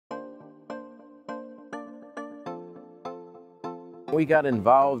We got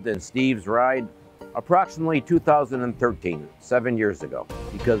involved in Steve's Ride approximately 2013, 7 years ago,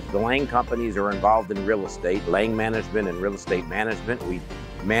 because the Lang companies are involved in real estate, Lang Management and Real Estate Management. We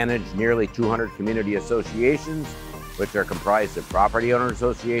manage nearly 200 community associations, which are comprised of property owner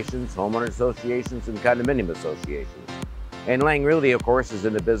associations, homeowner associations, and condominium associations. And Lang Realty, of course, is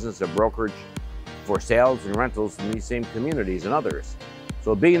in the business of brokerage for sales and rentals in these same communities and others.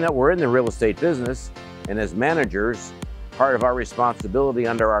 So being that we're in the real estate business, and as managers, part of our responsibility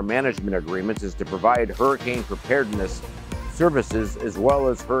under our management agreements is to provide hurricane preparedness services as well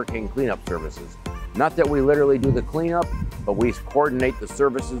as hurricane cleanup services. Not that we literally do the cleanup, but we coordinate the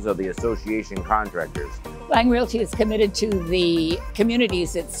services of the association contractors. Lang Realty is committed to the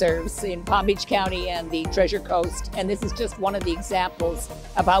communities it serves in Palm Beach County and the Treasure Coast, and this is just one of the examples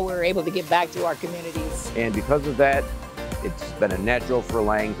of how we're able to give back to our communities. And because of that, it's been a natural for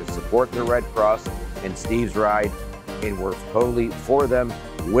Lang to support the Red Cross and Steve's Ride, and we're totally for them,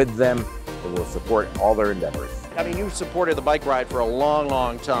 with them, and we'll support all their endeavors. I mean, you've supported the bike ride for a long,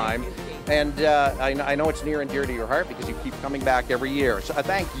 long time, and I know it's near and dear to your heart because you keep coming back every year. So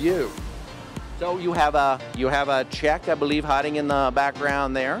thank you. So you have a check, I believe, hiding in the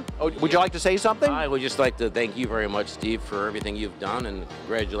background there. Oh, would you like to say something? I would just like to thank you very much, Steve, for everything you've done, and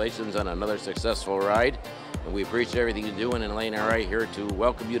congratulations on another successful ride. And we appreciate everything you're doing, and Lang are right here to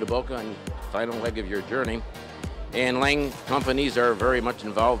welcome you to Boca on the final leg of your journey. And Lang companies are very much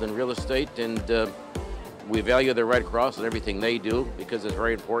involved in real estate, and we value the Red Cross and everything they do because it's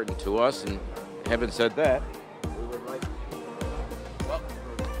very important to us. And having said that, we would like to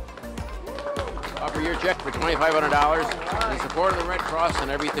offer your check for $2,500 in support of the Red Cross and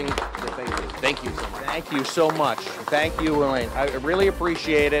everything that they do. Thank you so much. Thank you so much. Thank you, Elaine. I really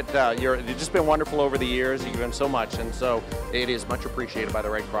appreciate it. You've just been wonderful over the years. You've given so much, and so it is much appreciated by the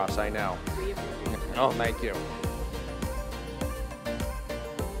Red Cross, I know. Oh, thank you.